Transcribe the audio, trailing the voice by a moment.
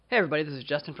Hey everybody, this is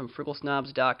Justin from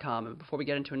FrugalSnobs.com, and before we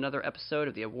get into another episode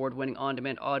of the award-winning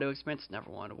on-demand audio experience,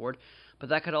 never won an award, but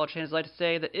that could all change, I'd like to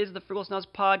say, that is the Frugal Snobs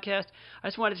podcast. I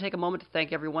just wanted to take a moment to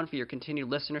thank everyone for your continued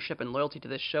listenership and loyalty to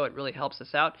this show. It really helps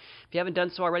us out. If you haven't done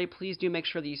so already, please do make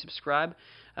sure that you subscribe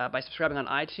by subscribing on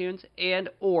iTunes and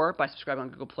or by subscribing on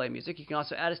Google Play Music. You can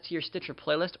also add us to your Stitcher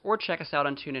playlist or check us out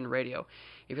on TuneIn Radio.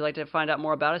 If you'd like to find out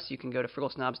more about us, you can go to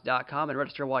FrugalSnobs.com and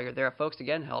register while you're there, folks.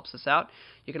 Again, helps us out.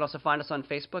 You can also find us on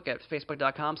Facebook at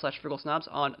Facebook.com/FrugalSnobs,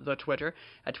 on the Twitter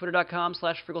at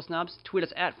Twitter.com/FrugalSnobs, tweet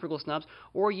us at FrugalSnobs,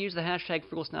 or use the hashtag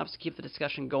FrugalSnobs to keep the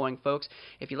discussion going, folks.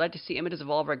 If you'd like to see images of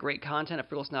all of our great content at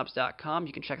FrugalSnobs.com,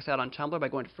 you can check us out on Tumblr by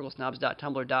going to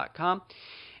FrugalSnobs.tumblr.com.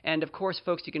 And, of course,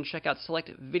 folks, you can check out select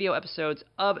video episodes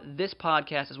of this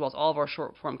podcast as well as all of our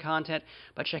short-form content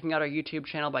by checking out our YouTube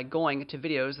channel by going to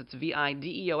videos. That's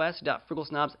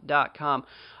videos.frugalsnobs.com.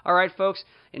 All right, folks,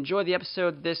 enjoy the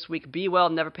episode this week. Be well,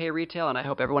 never pay retail, and I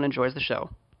hope everyone enjoys the show.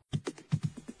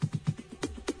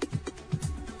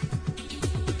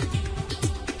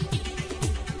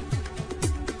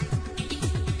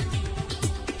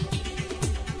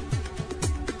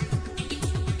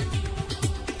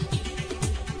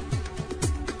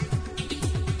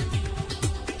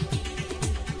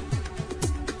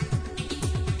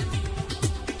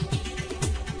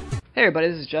 Hey everybody,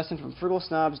 this is Justin from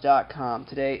FrugalSnobs.com.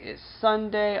 Today is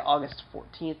Sunday, August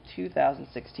 14th,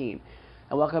 2016,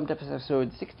 and welcome to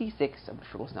episode 66 of the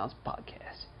Frugal Snobs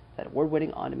podcast, that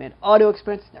award-winning on-demand audio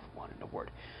experience never won an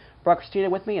award. Brought Christina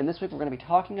with me, and this week we're going to be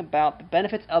talking about the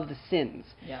benefits of the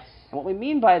sins. Yes. And what we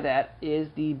mean by that is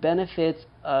the benefits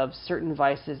of certain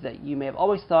vices that you may have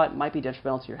always thought might be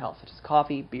detrimental to your health, such as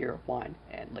coffee, beer, wine,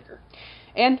 and liquor.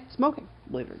 And smoking,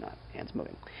 believe it or not, and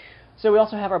smoking. So we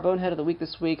also have our bonehead of the week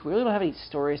this week. We really don't have any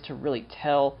stories to really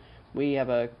tell. We have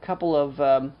a couple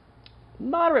of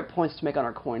moderate points to make on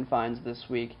our coin finds this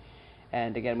week.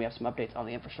 And again, we have some updates on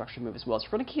the infrastructure move as well. So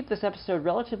we're going to keep this episode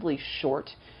relatively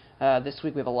short. This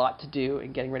week we have a lot to do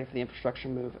in getting ready for the infrastructure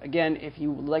move. Again, if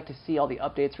you would like to see all the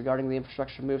updates regarding the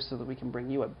infrastructure move so that we can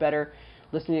bring you a better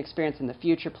listening experience in the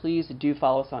future, please do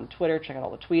follow us on Twitter. Check out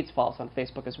all the tweets. Follow us on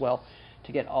Facebook as well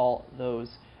to get all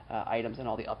those items and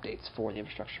all the updates for the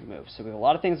infrastructure move. So we have a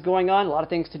lot of things going on, a lot of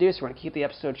things to do, so we're going to keep the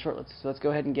episode short. Let's go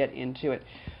ahead and get into it.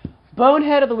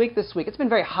 Bonehead of the week this week. It's been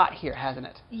very hot here, hasn't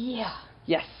it? Yeah.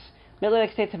 Yes.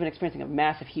 Mid-Atlantic states have been experiencing a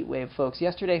massive heat wave, folks.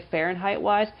 Yesterday,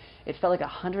 Fahrenheit-wise, it felt like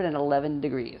 111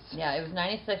 degrees. Yeah, it was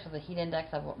 96 with a heat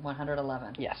index of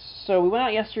 111. Yes. So we went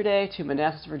out yesterday to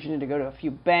Manassas, Virginia to go to a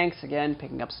few banks, again,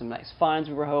 picking up some nice finds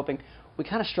we were hoping. We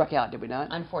kind of struck out, did we not?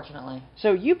 Unfortunately.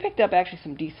 So you picked up actually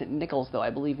some decent nickels, though. I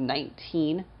believe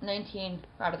 19. 19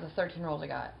 out of the 13 rolls I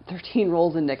got. 13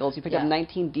 rolls in nickels. You picked up Yeah.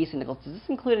 19 decent nickels. Does this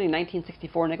include any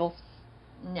 1964 nickels?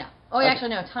 No. Oh, Okay. actually,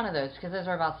 no, a ton of those, because those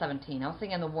are about 17. I was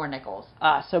thinking the war nickels.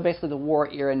 So basically the war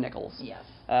era nickels. Yes.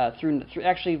 Through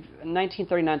actually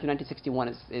 1939 through 1961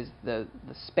 is the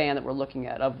span that we're looking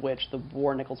at, of which the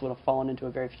war nickels would have fallen into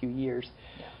a very few years.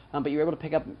 Yeah. But you were able to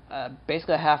pick up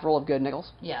basically a half roll of good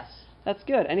nickels. Yes. That's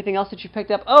good. Anything else that you picked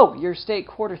up? Oh, your state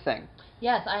quarter thing.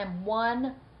 Yes, I am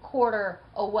 1 quarter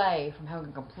away from having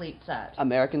a complete set.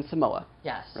 American Samoa.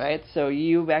 Yes. Right? So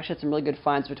you actually had some really good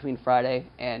finds between Friday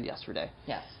and yesterday.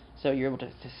 Yes. So you're able to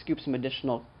scoop some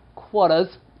additional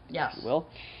quotas, Yes. if you will.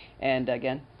 And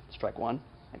again, strike one.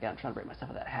 Again, I'm trying to break myself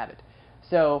of that habit.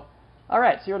 So, all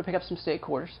right, so you're able to pick up some state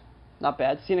quarters. Not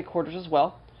bad. Scenic quarters as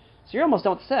well. So you're almost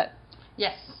done with the set.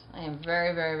 Yes, I am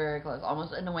very, very, very close.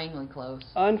 Almost annoyingly close.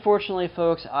 Unfortunately,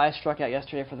 folks, I struck out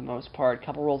yesterday for the most part. A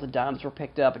couple rolls of dimes were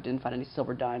picked up. I didn't find any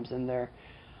silver dimes in there.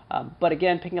 But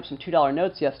again, picking up some $2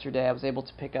 notes yesterday, I was able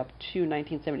to pick up 2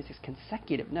 1976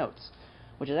 consecutive notes,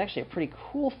 which is actually a pretty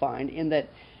cool find in that,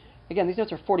 again, these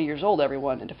notes are 40 years old,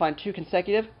 everyone, and to find 2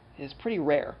 consecutive is pretty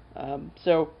rare.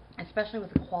 Especially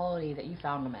with the quality that you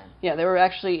found them in. Yeah, they were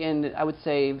actually in, I would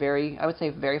say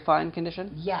very fine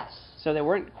condition. Yes. So they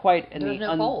weren't quite in There was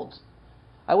no folds.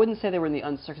 I wouldn't say they were in the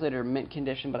uncirculated or mint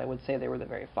condition, but I would say they were the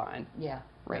very fine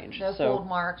range. No so, fold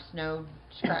marks, no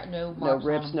marks. No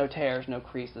rips, no tears, no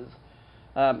creases.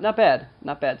 Not bad,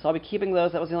 not bad. So I'll be keeping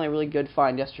those. That was the only really good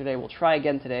find yesterday. We'll try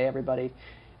again today, everybody,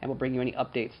 and we'll bring you any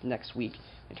updates next week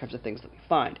in terms of things that we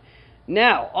find.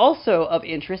 Now, also of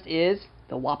interest is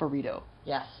the Whopperito.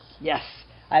 Yes. Yes,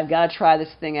 I've got to try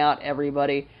this thing out,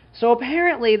 everybody. So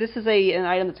apparently this is an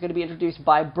item that's going to be introduced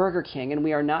by Burger King, and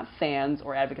we are not fans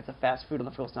or advocates of fast food on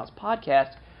the Frugal Snobs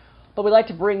podcast, but we like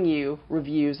to bring you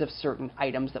reviews of certain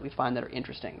items that we find that are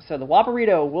interesting. So the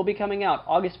Whopperito will be coming out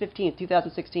August 15th,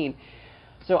 2016.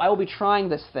 So I will be trying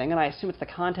this thing, and I assume it's the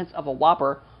contents of a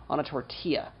Whopper on a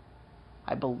tortilla,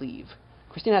 I believe.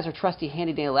 Christina has her trusty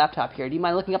handy-dandy laptop here. Do you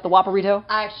mind looking up the Whopperito?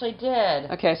 I actually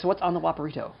did. Okay, so what's on the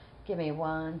Whopperito? Give me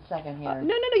 1 second here.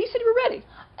 No, you said you were ready.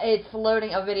 It's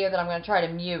loading a video that I'm going to try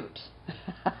to mute.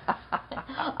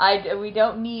 We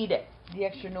don't need the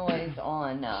extra noise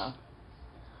on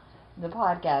the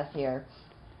podcast here.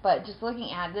 But just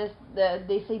looking at this,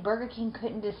 they say Burger King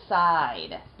couldn't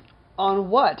decide. On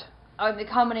what? On the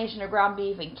combination of ground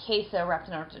beef and queso wrapped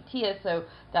in a tortilla, so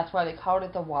that's why they called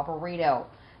it the Whopperito.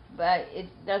 But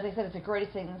as I said, it's the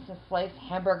greatest thing since sliced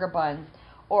hamburger buns,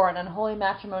 or an unholy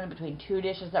matrimony between two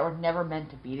dishes that were never meant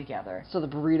to be together. So the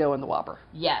burrito and the Whopper.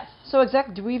 Yes. So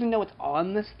exactly, do we even know what's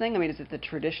on this thing? I mean, is it the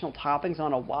traditional toppings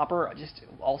on a Whopper, just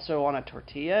also on a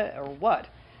tortilla, or what?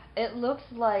 It looks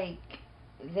like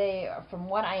from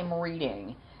what I am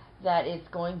reading, that it's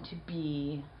going to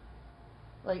be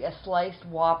like a sliced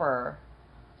Whopper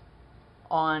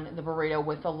on the burrito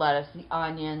with the lettuce, the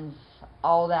onions,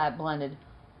 all that blended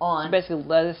on. So basically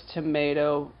lettuce,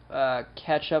 tomato,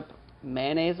 ketchup,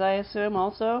 mayonnaise, I assume,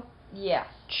 also? Yes.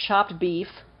 Chopped beef.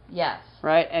 Yes.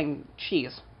 Right? And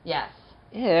cheese. Yes.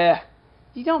 Yeah.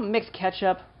 You don't mix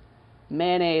ketchup,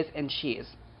 mayonnaise, and cheese.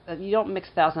 You don't mix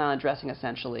Thousand Island dressing,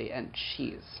 essentially, and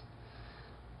cheese.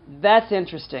 That's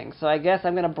interesting. So I guess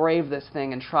I'm going to brave this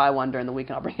thing and try one during the week,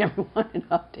 and I'll bring everyone an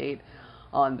update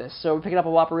on this. So we're picking up a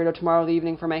Whopperito tomorrow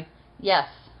evening for me? Yes.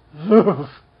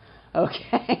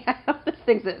 Okay. This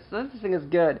thing is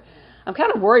good. I'm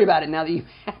kind of worried about it now that you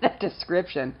had that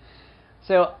description.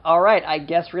 So, all right, I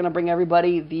guess we're going to bring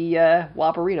everybody the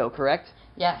Whopperito, correct?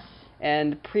 Yes.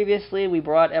 And previously we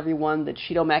brought everyone the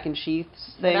Cheeto Mac and Cheese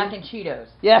thing. The Mac and Cheetos.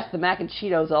 Yes, the Mac and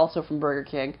Cheetos, also from Burger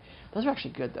King. Those are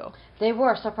actually good, though. They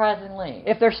were, surprisingly.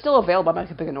 If they're still available, I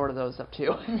might pick an order of those up,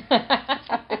 too.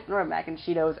 Or Mac and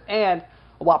Cheetos and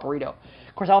a Whopperito.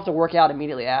 Of course, I'll have to work out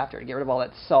immediately after to get rid of all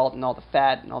that salt and all the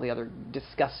fat and all the other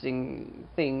disgusting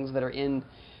things that are in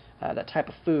that type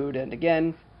of food. And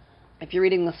again, if you're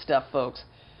eating this stuff, folks,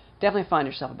 definitely find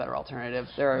yourself a better alternative.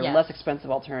 There are less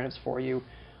expensive alternatives for you.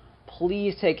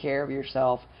 Please take care of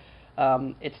yourself.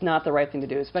 It's not the right thing to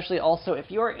do, especially also if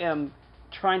you're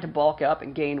trying to bulk up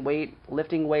and gain weight,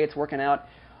 lifting weights, working out.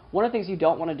 One of the things you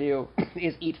don't want to do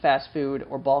is eat fast food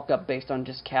or bulk up based on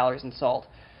just calories and salt.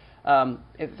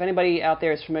 If anybody out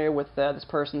there is familiar with this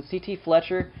person, C.T.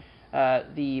 Fletcher,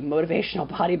 the motivational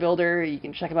bodybuilder, you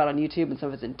can check him out on YouTube and some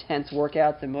of his intense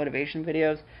workouts and motivation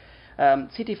videos.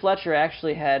 C.T. Fletcher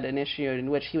actually had an issue in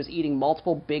which he was eating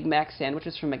multiple Big Mac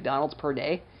sandwiches from McDonald's per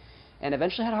day and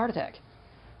eventually had a heart attack.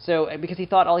 So, because he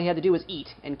thought all he had to do was eat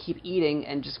and keep eating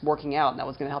and just working out, and that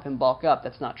was going to help him bulk up.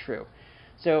 That's not true.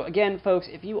 So, again, folks,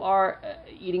 if you are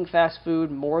eating fast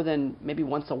food more than maybe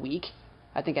once a week,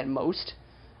 I think at most,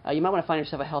 you might want to find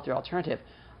yourself a healthier alternative.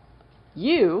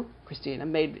 You, Christina,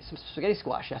 made some spaghetti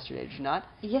squash yesterday, did you not?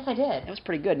 Yes, I did. It was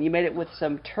pretty good. And you made it with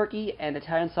some turkey and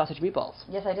Italian sausage meatballs.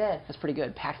 Yes, I did. That's pretty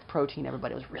good. Packed with protein,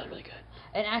 everybody. It was really, really good.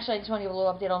 And actually, I just want to give a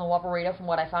little update on the Whopperito from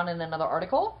what I found in another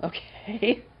article.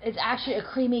 Okay. It's actually a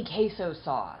creamy queso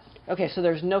sauce. Okay, so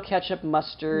there's no ketchup,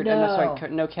 mustard,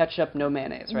 no ketchup, no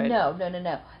mayonnaise, right? No.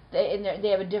 They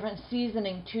have a different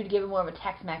seasoning, too, to give it more of a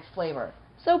Tex-Mex flavor.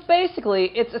 So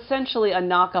basically, it's essentially a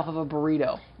knockoff of a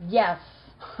burrito. Yes.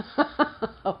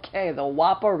 Okay, the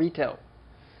Whopperito.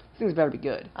 These things better be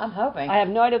good. I'm hoping. I have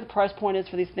no idea what the price point is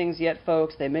for these things yet,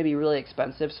 folks. They may be really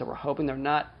expensive, so we're hoping they're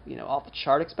not, off the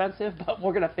chart expensive, but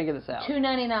we're going to figure this out.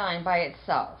 $2.99 by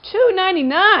itself.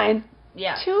 $2.99?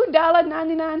 Yeah.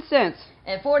 $2.99.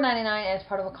 And $4.99 as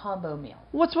part of a combo meal.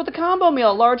 What's with the combo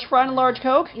meal? Large fry and a large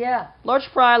Coke? Yeah. Large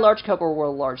fry, large Coke, or a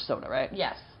large soda, right?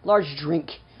 Yes. Large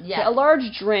drink. Yes. Okay, a large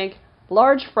drink,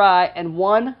 large fry, and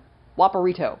one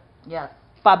Whopperito. Yes.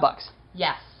 $5.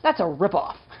 Yes. That's a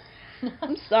ripoff.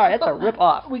 I'm sorry, that's a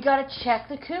ripoff. We gotta check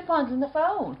the coupons in the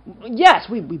phone. Yes,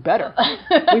 we better.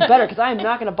 We better, because I am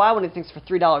not going to buy one of these things for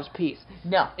 $3 a piece.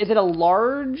 No. Is it a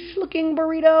large-looking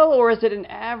burrito, or is it an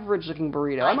average-looking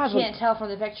burrito? I can't tell from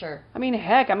the picture. I mean,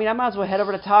 heck, I might as well head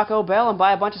over to Taco Bell and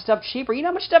buy a bunch of stuff cheaper. You know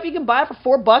how much stuff you can buy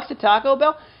for $4 at Taco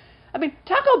Bell? I mean,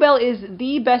 Taco Bell is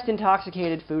the best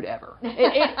intoxicated food ever.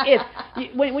 It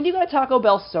is. When you go to Taco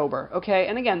Bell sober, okay,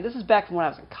 and again, this is back from when I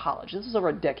was in college. This was over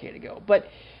a decade ago. But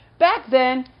back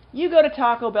then, you go to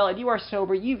Taco Bell and you are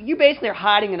sober. You basically are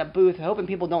hiding in a booth hoping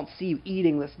people don't see you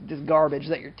eating this garbage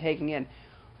that you're taking in.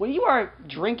 When you are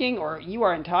drinking or you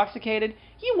are intoxicated,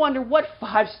 you wonder what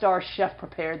 5-star chef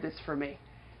prepared this for me.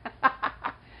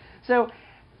 So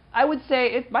I would say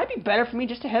it might be better for me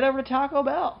just to head over to Taco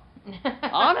Bell.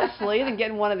 Honestly, than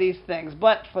getting one of these things.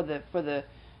 But for the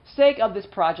sake of this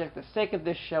project, the sake of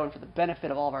this show, and for the benefit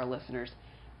of all of our listeners,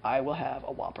 I will have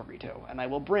a Whopperito, and I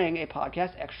will bring a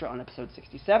podcast extra on episode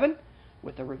 67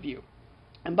 with a review.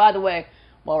 And by the way,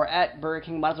 while we're at Burger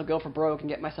King, might as well go for broke and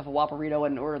get myself a Whopperito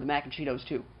and order the mac and Cheetos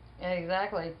too.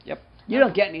 Exactly. Yep. You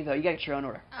don't get any though. You gotta get your own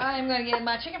order. I'm gonna get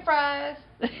my chicken fries.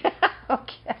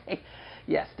 Okay.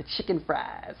 Yes, the chicken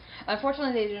fries.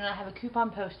 Unfortunately, they do not have a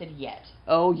coupon posted yet.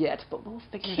 Oh, yet, but we'll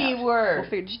figure it out. Keyword.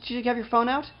 Did you have your phone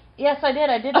out? Yes, I did.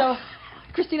 I did know.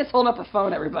 Christina's holding up her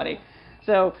phone, everybody.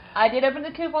 So I did open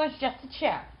the coupons just to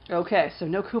check. okay, so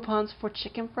no coupons for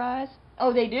chicken fries?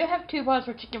 Oh, they do have coupons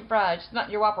for chicken fries, just not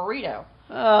your Whopperito.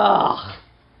 Ugh.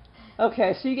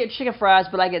 Okay, so you get chicken fries,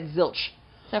 but I get zilch.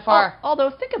 So far. Although,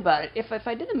 think about it. If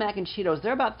I did the mac and Cheetos,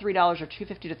 they're about $3 or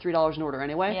 $2.50 to $3 an order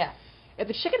anyway. Yeah. If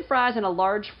the chicken fries and a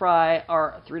large fry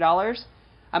are $3,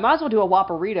 I might as well do a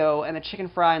Whopperito and a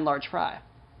chicken fry and large fry.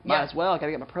 Might as well. I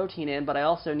gotta get my protein in, but I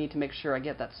also need to make sure I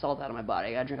get that salt out of my body.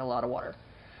 I gotta drink a lot of water.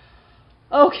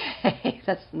 Okay,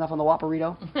 that's enough on the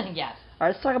Whopperito. Yes. All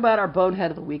right, let's talk about our bonehead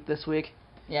of the week this week.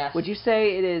 Yes. Would you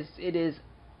say it is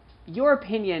your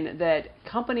opinion that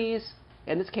companies,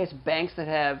 in this case banks that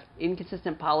have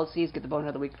inconsistent policies, get the bonehead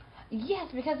of the week? Yes,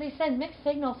 because they send mixed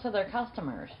signals to their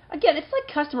customers. Again, it's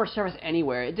like customer service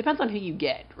anywhere. It depends on who you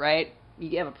get, right?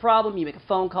 You have a problem, you make a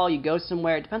phone call, you go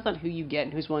somewhere. It depends on who you get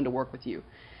and who's willing to work with you.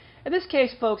 In this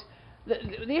case, folks,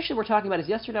 the issue we're talking about is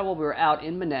yesterday while we were out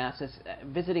in Manassas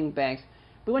visiting banks,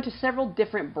 we went to several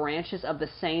different branches of the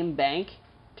same bank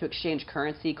to exchange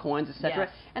currency, coins, etc. Yes.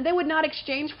 And they would not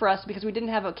exchange for us because we didn't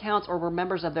have accounts or were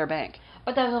members of their bank.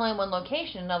 But that was only one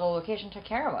location. Another location took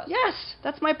care of us. Yes,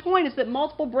 that's my point, is that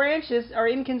multiple branches are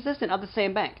inconsistent of the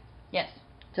same bank. Yes.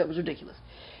 So it was ridiculous.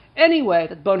 Anyway,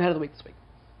 that's bonehead of the week this week.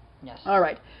 Yes. All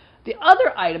right. The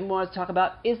other item we want to talk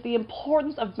about is the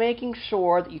importance of making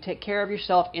sure that you take care of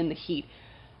yourself in the heat.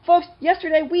 Folks,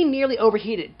 yesterday we nearly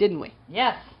overheated, didn't we?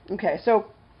 Yes. Okay, so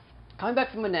coming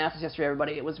back from Manassas yesterday,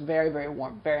 everybody, it was very, very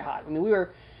warm, very hot. I mean, we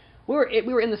were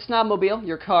in the Snobmobile,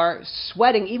 your car,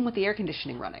 sweating even with the air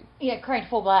conditioning running. Yeah, cranked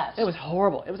full blast. It was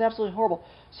horrible. It was absolutely horrible.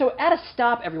 So at a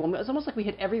stop, everyone, it was almost like we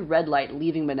hit every red light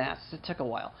leaving Manassas. It took a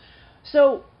while.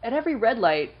 So at every red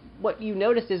light, what you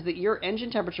noticed is that your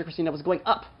engine temperature, Christina, was going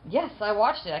up. Yes, I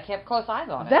watched it. I kept close eyes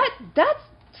on it. That's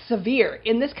severe.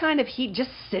 In this kind of heat, just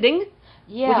sitting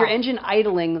with your engine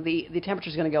idling, the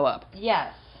temperature's going to go up.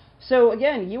 Yes. So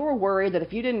again, you were worried that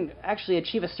if you didn't actually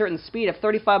achieve a certain speed of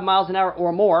 35 miles an hour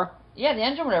or more, yeah, the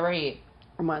engine would overheat.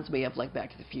 Reminds me of like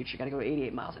Back to the Future. You got to go to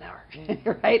 88 miles an hour,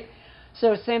 right?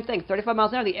 So same thing, 35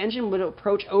 miles an hour, the engine would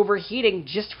approach overheating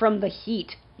just from the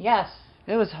heat. Yes.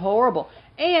 It was horrible.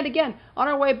 And again, on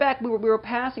our way back, we were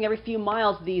passing every few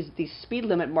miles these speed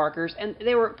limit markers, and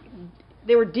they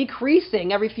were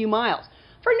decreasing every few miles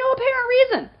for no apparent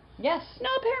reason. Yes. No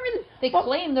apparent reason. They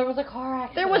claimed there was a car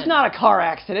accident. There was not a car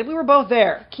accident. We were both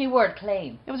there. Keyword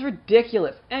claim. It was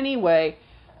ridiculous. Anyway,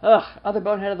 other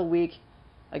bonehead of the week.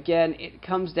 Again, it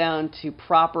comes down to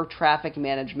proper traffic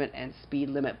management and speed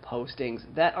limit postings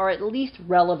that are at least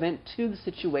relevant to the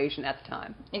situation at the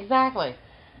time. Exactly.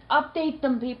 Update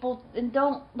them, people, and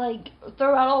don't,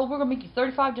 throw out, we're going to make you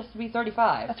 35 just to be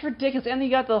 35. That's ridiculous. And you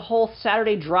got the whole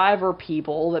Saturday driver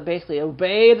people that basically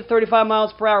obey the 35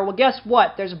 miles per hour. Well, guess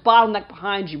what? There's a bottleneck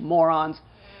behind you, morons.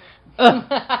 All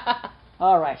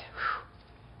right. Whew.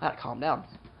 I gotta calm down.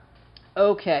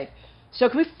 Okay. So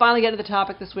can we finally get to the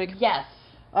topic this week? Yes.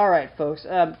 All right, folks.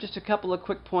 Just a couple of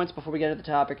quick points before we get into the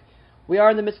topic. We are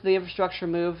in the midst of the infrastructure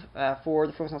move for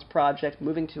the Focus House project,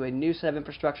 moving to a new set of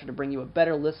infrastructure to bring you a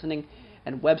better listening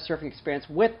and web surfing experience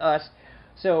with us.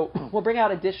 So we'll bring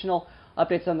out additional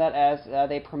updates on that as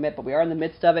they permit, but we are in the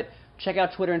midst of it. Check out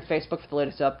Twitter and Facebook for the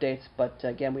latest updates, but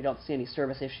again, we don't see any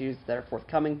service issues that are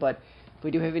forthcoming, but if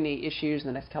we do have any issues in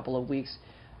the next couple of weeks,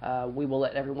 we will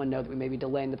let everyone know that we may be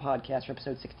delaying the podcast for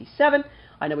episode 67.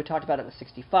 I know we talked about it with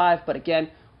 65, but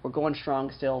again, we're going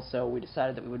strong still, so we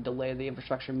decided that we would delay the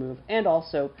infrastructure move and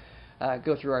also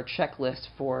go through our checklist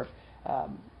for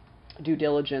due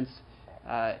diligence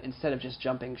instead of just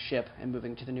jumping ship and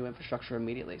moving to the new infrastructure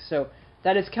immediately. So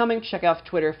that is coming. Check out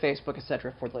Twitter, Facebook,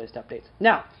 etc. for the latest updates.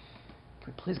 Now,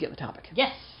 can we please get to the topic?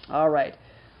 Yes. All right.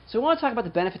 So we want to talk about the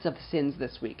benefits of the sins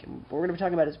this week. And what we're going to be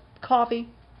talking about is coffee,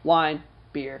 wine,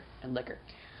 beer, and liquor.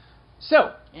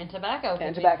 So. And tobacco.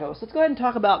 And tobacco. So let's go ahead and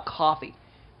talk about coffee.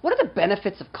 What are the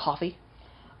benefits of coffee?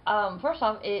 First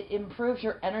off, it improves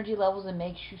your energy levels and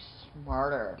makes you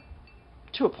smarter.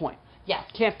 To a point. Yes.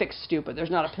 Can't fix stupid.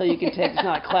 There's not a pill you can take. There's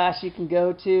not a class you can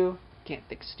go to. Can't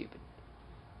fix stupid.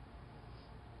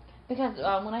 Because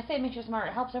when I say it makes you smarter,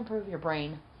 it helps improve your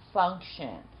brain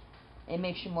function. It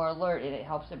makes you more alert, and it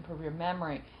helps improve your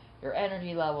memory, your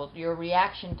energy levels, your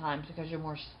reaction times because you're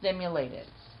more stimulated.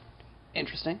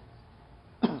 Interesting.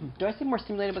 Do I seem more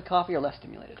stimulated with coffee or less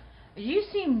stimulated? You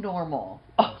seem normal.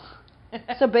 Oh,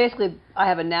 So basically, I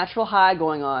have a natural high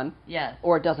going on, Yes.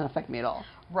 or it doesn't affect me at all.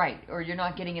 Right. Or you're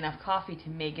not getting enough coffee to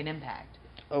make an impact.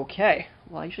 Okay.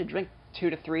 Well, I usually drink 2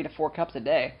 to 3 to 4 cups a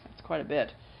day. That's quite a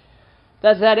bit.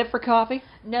 Is that it for coffee?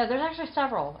 No, there's actually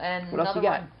several. And What else you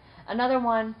got? Another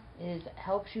one is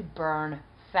helps you burn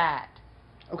fat.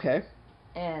 Okay.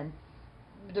 And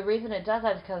the reason it does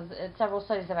that is because several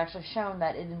studies have actually shown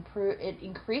that it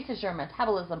increases your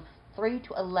metabolism 3 to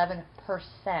 11%.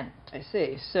 I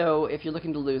see. So if you're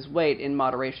looking to lose weight, in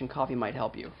moderation, coffee might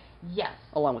help you. Yes.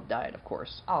 Along with diet, of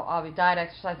course. Oh, obviously, diet,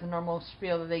 exercise, the normal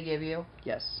spiel that they give you.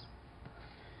 Yes.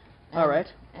 And, All right.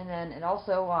 And then it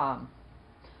also,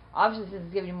 obviously, since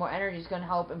it's giving you more energy, it's going to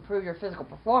help improve your physical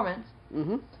performance.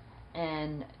 Mm-hmm.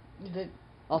 And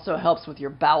also helps with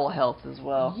your bowel health as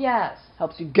well. Yes.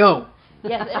 Helps you go.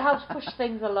 Yes, it helps push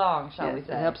things along, shall we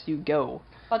say. It helps you go.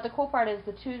 But the cool part is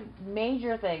the two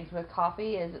major things with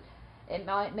coffee is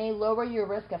it may lower your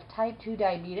risk of type 2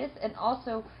 diabetes and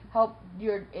also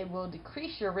it will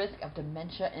decrease your risk of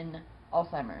dementia and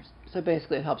Alzheimer's. So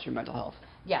basically it helps your mental health.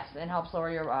 Yes, and helps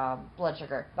lower your blood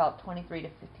sugar, about 23 to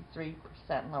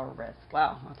 53% lower risk.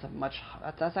 Wow,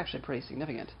 that's actually pretty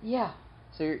significant. Yeah.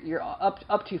 So you're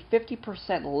up to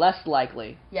 50% less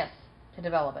likely. Yes, to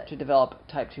develop it. To develop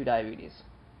type 2 diabetes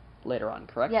later on,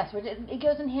 correct? Yes, which it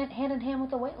goes hand in hand with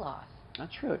the weight loss.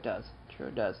 That's true, it does. True,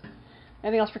 it does.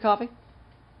 Anything else for coffee?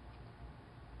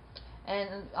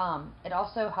 And it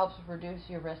also helps reduce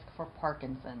your risk for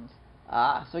Parkinson's.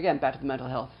 Ah, so again, back to the mental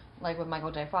health. Like with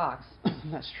Michael J. Fox.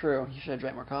 That's true. You should have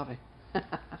drank more coffee. I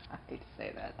hate to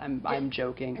say that. I'm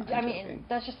joking. I mean,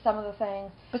 that's just some of the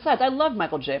things. Besides, I love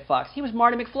Michael J. Fox. He was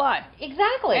Marty McFly.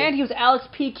 Exactly. And he was Alex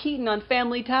P. Keaton on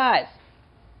Family Ties.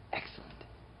 Excellent.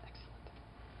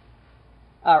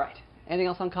 All right. Anything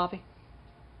else on coffee?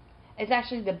 It's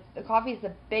actually the coffee is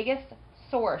the biggest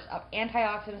source of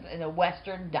antioxidants in the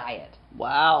Western diet.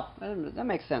 Wow. That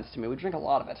makes sense to me. We drink a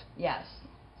lot of it. Yes.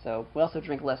 So we also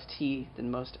drink less tea than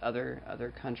most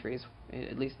other countries,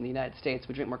 at least in the United States.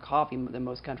 We drink more coffee than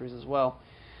most countries as well.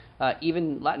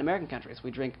 Even Latin American countries,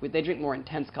 they drink more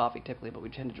intense coffee typically, but we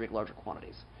tend to drink larger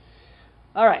quantities.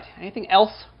 All right. Anything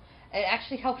else? It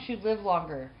actually helps you live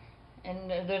longer.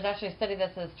 And there's actually a study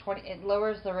that says it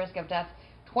lowers the risk of death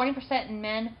 20% in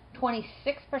men, 26%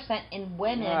 in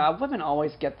women. Women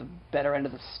always get the better end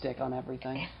of the stick on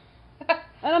everything.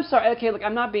 And I'm sorry. Okay, look,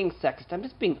 I'm not being sexist. I'm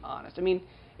just being honest. I mean,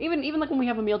 even like when we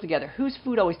have a meal together, whose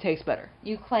food always tastes better?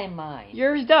 You claim mine.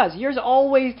 Yours does. Yours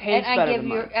always tastes better than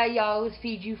mine. I always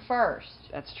feed you first.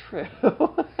 That's true.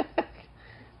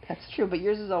 That's true, but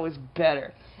yours is always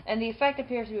better. And the effect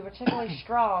appears to be particularly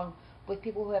strong with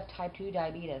people who have type 2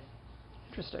 diabetes.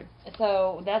 Interesting.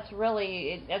 So that's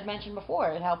really, as mentioned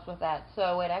before, it helps with that.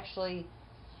 So it actually...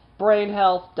 Brain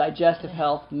health, digestive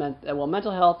health,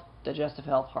 mental health, digestive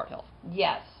health, heart health.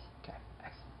 Yes. Okay,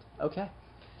 excellent. Okay.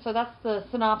 So that's the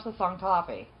synopsis on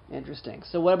coffee. Interesting.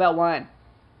 So what about wine?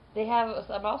 They have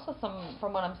also some,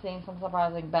 from what I'm seeing, some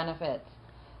surprising benefits.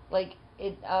 Like,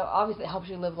 it obviously helps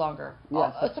you live longer.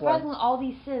 Yes, that's surprisingly, all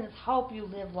these sins help you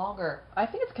live longer. I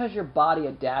think it's because your body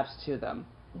adapts to them.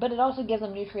 But it also gives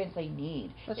them nutrients they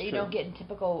need That's that you true. don't get in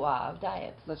typical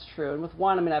diets. That's true. And with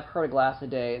wine, I mean, I've heard a glass a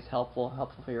day is helpful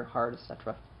for your heart,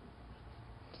 etc.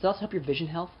 Does it also help your vision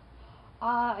health?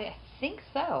 I think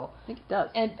so. I think it does.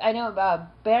 And I know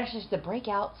banishes the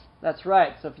breakouts. That's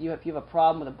right. So if you have a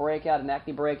problem with a breakout, an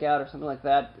acne breakout, or something like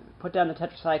that, put down the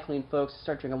tetracycline, folks.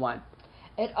 Start drinking wine.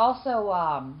 It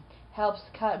also helps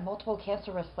cut multiple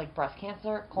cancer risks like breast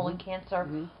cancer, colon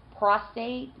cancer,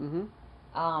 prostate.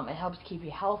 It helps keep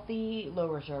you healthy,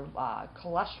 lowers your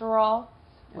cholesterol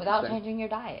without changing your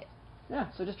diet. Yeah,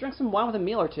 so just drink some wine with a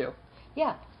meal or two.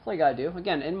 Yeah. That's all you gotta do.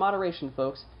 Again, in moderation,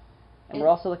 folks. And we're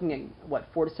also looking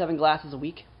at, 4 to 7 glasses a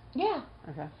week? Yeah.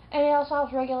 Okay. And it also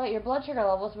helps regulate your blood sugar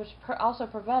levels, which also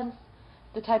prevents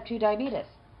the type 2 diabetes.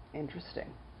 Interesting.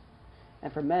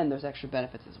 And for men, there's extra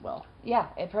benefits as well. Yeah,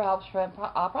 it helps prevent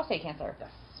prostate cancer.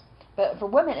 Yes. But for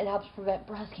women, it helps prevent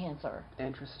breast cancer.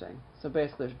 Interesting. So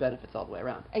basically, there's benefits all the way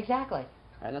around. Exactly. All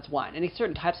right, that's wine. Any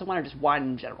certain types of wine or just wine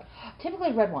in general?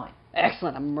 Typically red wine.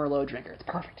 Excellent. I'm a Merlot drinker. It's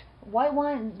perfect. White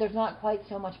wine, there's not quite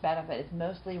so much benefit. It's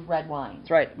mostly red wine.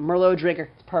 That's right. Merlot drinker.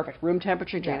 It's perfect. Room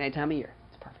temperature, drink Yeah. any time of year.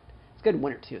 It's perfect. It's good in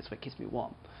winter, too. That's what keeps me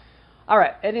warm. All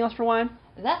right. Anything else for wine?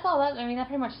 That's all. That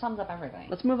pretty much sums up everything.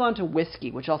 Let's move on to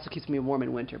whiskey, which also keeps me warm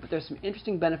in winter. But there's some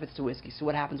interesting benefits to whiskey. So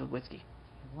what happens with whiskey?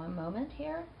 One moment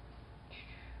here.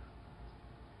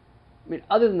 I mean,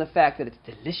 other than the fact that it's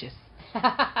delicious.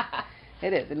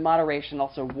 It is. In moderation,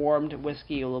 also warmed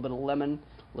whiskey, a little bit of lemon,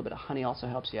 a little bit of honey also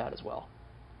helps you out as well.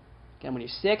 Again, when you're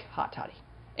sick, hot toddy.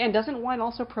 And doesn't wine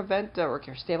also prevent or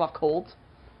stave off colds?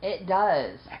 It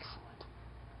does. Excellent.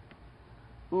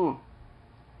 Mm.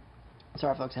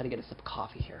 Sorry, folks, I had to get a sip of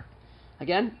coffee here.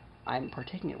 Again, I'm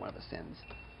partaking in one of the sins.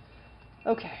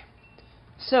 Okay.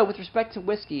 So, with respect to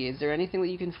whiskey, is there anything that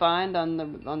you can find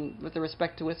with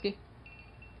respect to whiskey?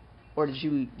 Or did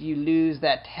you lose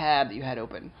that tab that you had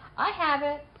open? I have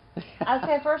it.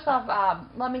 Okay, first off,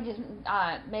 let me just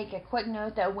make a quick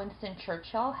note that Winston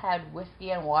Churchill had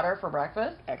whiskey and water for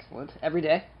breakfast. Excellent. Every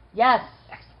day? Yes.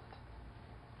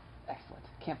 Excellent.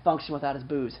 Can't function without his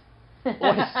booze.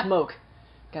 Or his smoke.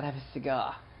 Gotta have his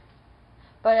cigar.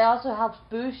 But it also helps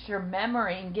boost your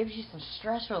memory and gives you some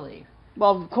stress relief.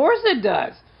 Well, of course it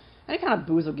does. Any kind of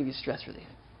booze will give you stress relief.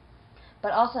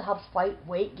 But also helps fight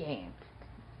weight gain.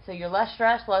 So you're less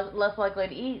stressed, less likely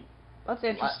to eat. That's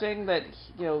interesting that,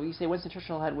 you say Winston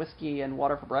Churchill had whiskey and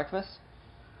water for breakfast.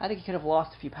 I think he could have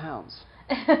lost a few pounds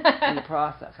in the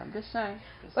process. I'm just saying.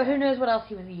 But who knows what else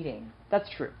he was eating. That's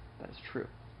true. That is true.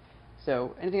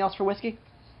 So, anything else for whiskey?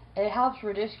 It helps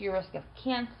reduce your risk of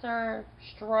cancer,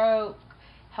 stroke,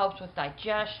 helps with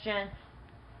digestion.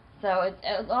 So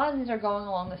a lot of these are going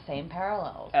along the same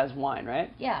parallels. As wine,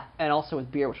 right? Yeah. And also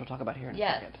with beer, which we'll talk about here in a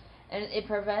second. And it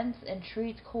prevents and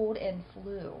treats cold and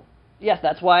flu. Yes,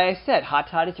 that's why I said hot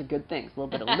toddies are good things. A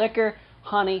little bit of liquor,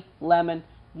 honey, lemon,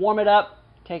 warm it up,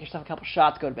 take yourself a couple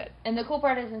shots, go to bed. And the cool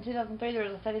part is in 2003 there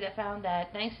was a study that found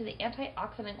that thanks to the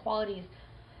antioxidant qualities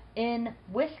in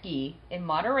whiskey in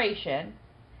moderation,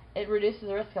 it reduces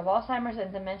the risk of Alzheimer's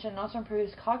and dementia and also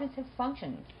improves cognitive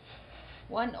functions.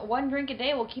 One drink a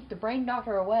day will keep the brain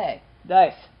doctor away.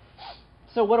 Nice.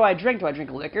 So what do I drink? Do I drink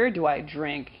liquor? Do I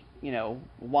drink,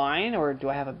 wine? Or do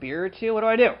I have a beer or two? What do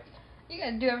I do? You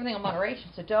gotta do everything in moderation,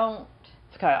 so don't...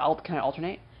 So can I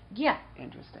alternate? Yeah.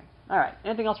 Interesting. Alright,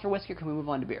 anything else for whiskey or can we move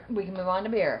on to beer? We can move on to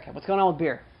beer. Okay, what's going on with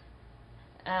beer?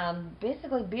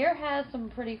 Basically, beer has some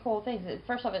pretty cool things.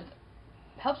 First off, it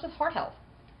helps with heart health.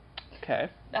 Okay.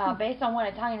 Based on what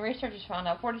Italian researchers found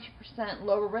out, 42%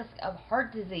 lower risk of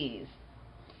heart disease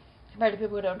compared to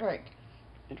people who don't drink.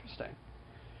 Interesting.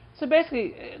 So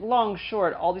basically, long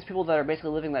short, all these people that are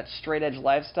basically living that straight edge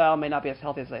lifestyle may not be as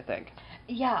healthy as they think.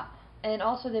 Yeah, and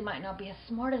also they might not be as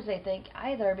smart as they think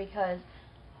either because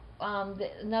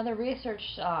another research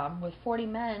with 40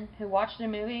 men who watched a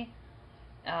movie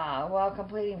while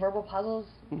completing verbal puzzles,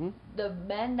 the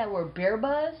men that were beer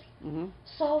buzzed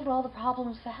solved all the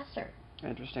problems faster.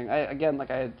 Interesting.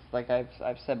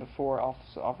 I've said before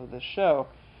off of this show,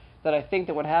 that I think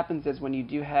that what happens is when you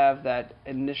do have that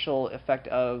initial effect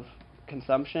of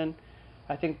consumption,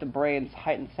 I think the brain's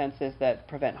heightened senses that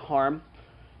prevent harm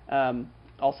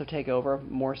also take over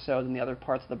more so than the other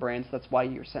parts of the brain. So that's why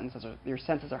your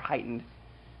senses are heightened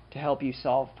to help you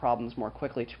solve problems more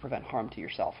quickly to prevent harm to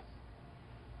yourself.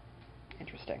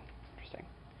 Interesting.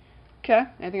 Okay.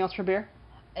 Anything else for beer?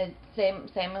 It's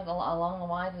same as along the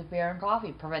lines of beer and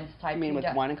coffee. Prevents type 2. You mean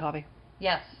with wine and coffee?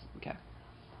 Yes. Okay.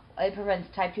 It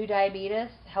prevents type 2 diabetes,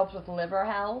 helps with liver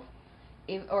health,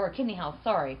 or kidney health,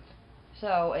 sorry.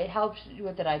 So it helps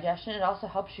with the digestion. It also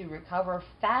helps you recover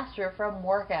faster from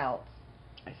workouts.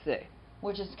 I see.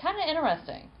 Which is kind of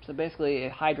interesting. So basically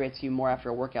it hydrates you more after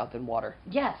a workout than water.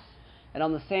 Yes. And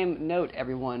on the same note,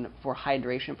 everyone, for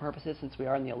hydration purposes, since we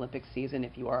are in the Olympic season,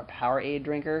 if you are a Powerade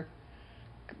drinker,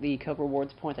 the Coke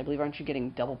Rewards points, I believe, aren't you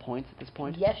getting double points at this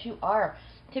point? Yes, you are.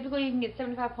 Typically you can get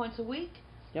 75 points a week.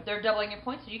 Yep. They're doubling your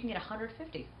points, so you can get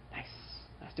 150. Nice.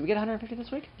 Did we get 150 this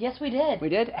week? Yes, we did. We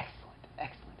did?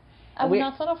 Excellent. I would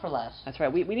not settle for less. That's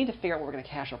right. We need to figure out what we're going to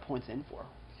cash our points in for.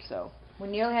 So we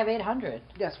nearly have 800.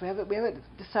 Yes, we haven't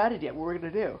decided yet what we're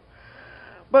going to do.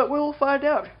 But we'll find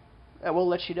out. And we'll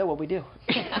let you know what we do.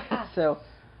 So,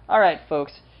 all right,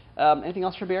 folks. Anything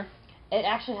else for beer? It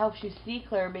actually helps you see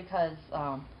clear because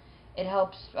it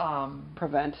helps...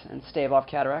 prevent and stave off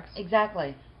cataracts?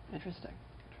 Exactly. Interesting.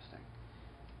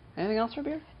 Anything else for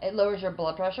beer? It lowers your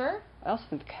blood pressure. I also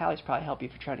think the calories probably help you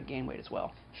if you're trying to gain weight as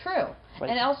well. True.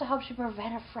 And it also helps you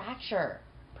prevent a fracture.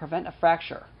 Prevent a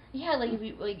fracture? Yeah,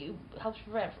 it helps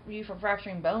prevent you from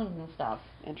fracturing bones and stuff.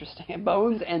 Interesting.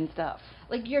 Bones and stuff.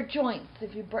 Like your joints.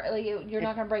 If you you're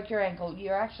not going to break your ankle.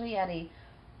 You're actually at a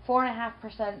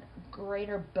 4.5%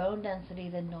 greater bone density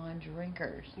than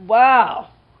non-drinkers. Wow.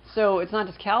 So it's not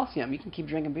just calcium. You can keep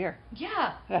drinking beer.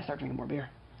 Yeah. I gotta start drinking more beer.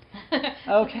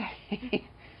 Okay.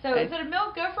 So instead of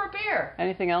milk, go for a beer.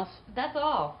 Anything else? That's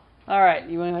all. All right.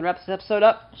 You want to wrap this episode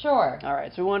up? Sure. All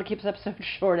right. So we want to keep this episode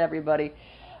short, everybody.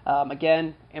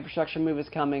 Again, infrastructure move is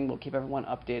coming. We'll keep everyone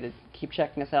updated. Keep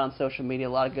checking us out on social media.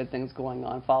 A lot of good things going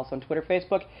on. Follow us on Twitter,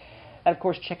 Facebook. And, of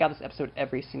course, check out this episode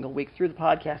every single week through the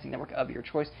podcasting network of your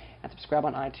choice. And subscribe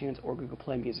on iTunes or Google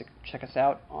Play Music. Check us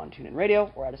out on TuneIn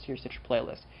Radio or add us to your Stitcher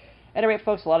playlist. At any rate,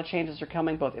 folks, a lot of changes are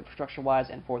coming, both infrastructure-wise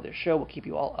and for this show. We'll keep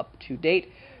you all up to date.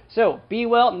 So, be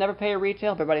well, never pay a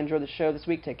retail. If everybody enjoyed the show this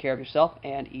week, take care of yourself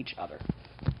and each other.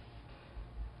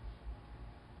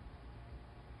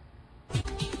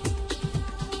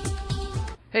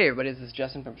 Hey everybody, this is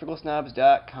Justin from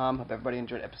FrugalSnobs.com. Hope everybody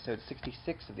enjoyed episode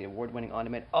 66 of the award-winning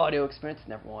on-demand audio experience,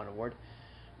 Never Won an Award.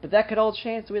 But that could all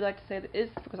change, so we'd like to say that is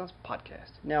the Frugal Snobs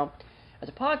podcast. Now, as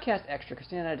a podcast extra,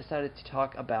 Christina and I decided to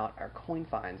talk about our coin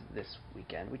finds this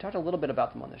weekend. We talked a little bit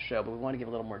about them on the show, but we want to give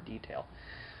a little more detail.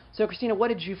 So, Christina, what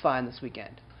did you find this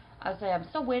weekend? I would say I'm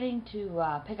still waiting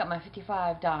to pick up my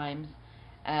 55 dimes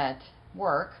at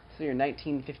work. So your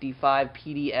 1955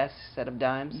 PDS set of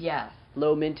dimes? Yes.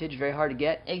 Low mintage, very hard to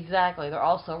get? Exactly. They're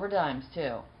all silver dimes,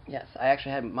 too. Yes, I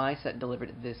actually had my set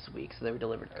delivered this week, so they were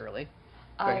delivered early.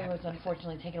 I was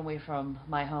unfortunately taken away from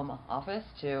my home office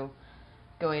to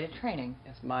go away to training.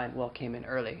 Yes, mine came in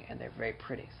early, and they're very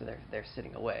pretty, so they're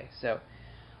sitting away. So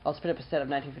I also picked up a set of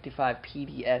 1955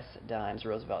 PDS dimes,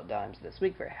 Roosevelt dimes this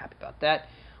week. Very happy about that.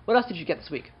 What else did you get this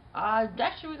week?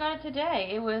 Actually, we got it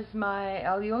today. It was my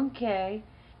El Yunque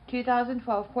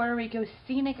 2012 Puerto Rico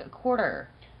Scenic Quarter.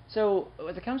 So,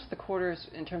 when it comes to the quarters,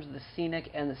 in terms of the scenic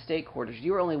and the state quarters,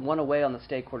 you were only one away on the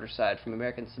state quarter side from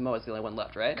American Samoa. It's the only one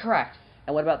left, right? Correct.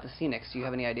 And what about the scenics? Do you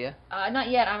have any idea? Not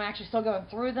yet. I'm actually still going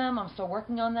through them. I'm still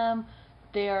working on them.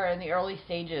 They are in the early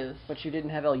stages. But you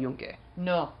didn't have El Yunque.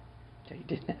 No. So you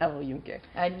didn't have El Yunque.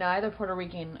 I had neither Puerto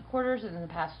Rican quarters, and in the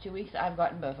past 2 weeks, I've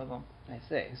gotten both of them. I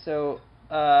see. So,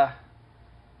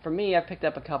 for me, I picked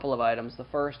up a couple of items. The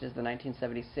first is the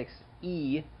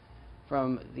 1976E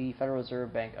from the Federal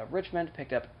Reserve Bank of Richmond.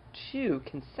 Picked up 2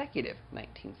 consecutive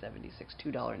 1976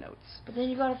 $2 notes. But then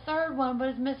you got a third one, but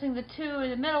it's missing the 2 in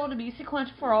the middle to be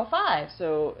sequential for all 5.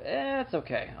 So, it's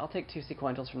okay. I'll take 2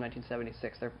 sequentials from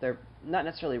 1976. They're not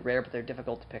necessarily rare, but they're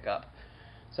difficult to pick up.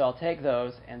 So I'll take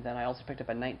those, and then I also picked up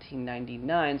a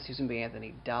 1999 Susan B.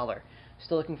 Anthony dollar.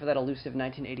 Still looking for that elusive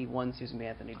 1981 Susan B.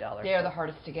 Anthony dollar. They are the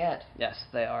hardest to get. Yes,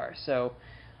 they are. So,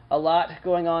 a lot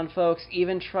going on, folks.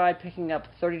 Even tried picking up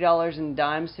 $30 in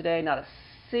dimes today. Not a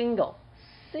single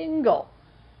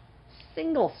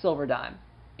silver dime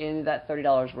in that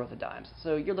 $30 worth of dimes.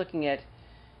 So you're looking at,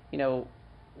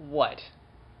 what?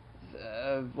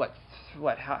 How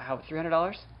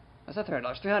 $300? That's not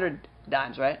 $300. 300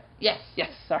 dimes, right? Yes. Yes,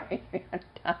 sorry. 300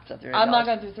 dimes, not $300. I'm not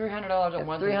going through $300 at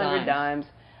once. 300 dimes.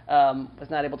 Was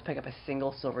not able to pick up a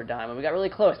single silver dime. And we got really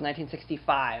close,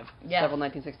 1965. Yes. Several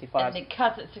 1965s. And the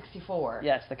cut's at 64.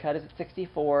 Yes, the cut is at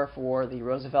 64 for the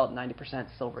Roosevelt 90%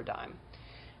 silver dime.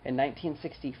 In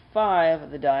 1965,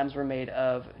 the dimes were made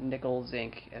of nickel,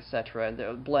 zinc, etc., and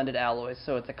they're blended alloys,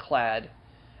 so it's a clad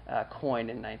coin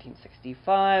in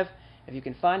 1965. If you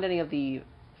can find any of the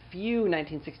few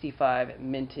 1965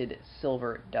 minted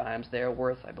silver dimes, they are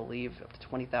worth, I believe, up to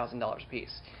 $20,000 a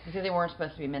piece. Because they weren't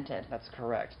supposed to be minted. That's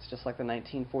correct. It's just like the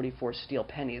 1944 steel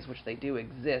pennies, which they do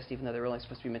exist, even though they were only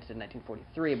supposed to be minted in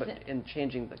 1943. But in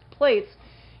changing the plates,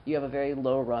 you have a very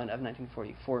low run of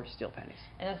 1944 steel pennies.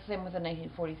 And that's the same with the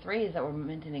 1943s that were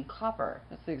minted in copper.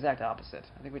 That's the exact opposite.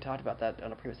 I think we talked about that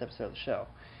on a previous episode of the show.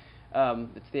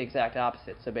 It's the exact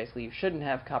opposite. So basically, you shouldn't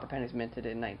have copper pennies minted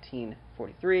in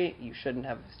 1943. You shouldn't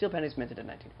have steel pennies minted in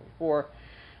 1944,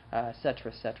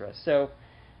 etc., etc. So,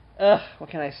 what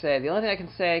can I say? The only thing I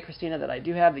can say, Christina, that I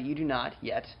do have that you do not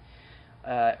yet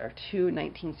are 2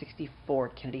 1964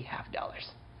 Kennedy half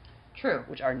dollars. True.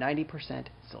 Which are 90%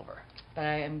 silver. But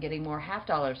I am getting more half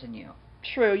dollars than you.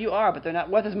 True, you are, but they're not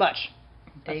worth as much.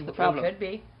 That's the problem. They could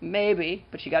be. Maybe,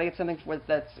 but you got to get something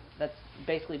that's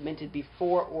basically minted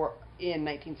before or in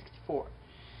 1964.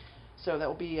 So that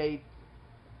will be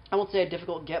I won't say a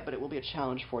difficult get, but it will be a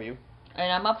challenge for you.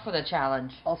 And I'm up for the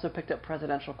challenge. Also picked up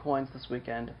presidential coins this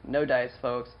weekend. No dice,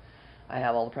 folks. I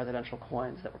have all the presidential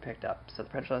coins that were picked up. So the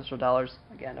presidential dollars,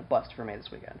 again, a bust for me this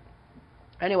weekend.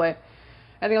 Anyway,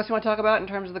 anything else you want to talk about in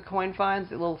terms of the coin finds?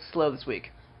 A little slow this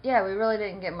week. Yeah, we really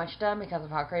didn't get much done because of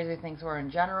how crazy things were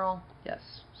in general. Yes,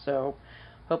 so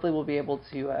hopefully we'll be able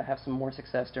to have some more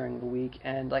success during the week.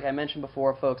 And like I mentioned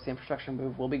before, folks, the infrastructure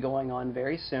move will be going on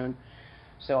very soon.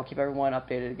 So I'll keep everyone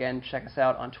updated. Again, check us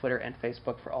out on Twitter and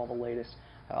Facebook for all the latest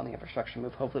on the infrastructure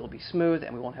move. Hopefully it will be smooth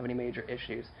and we won't have any major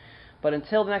issues. But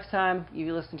until the next time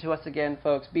you listen to us again,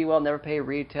 folks, be well, never pay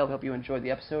retail. Hope you enjoyed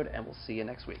the episode, and we'll see you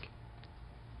next week.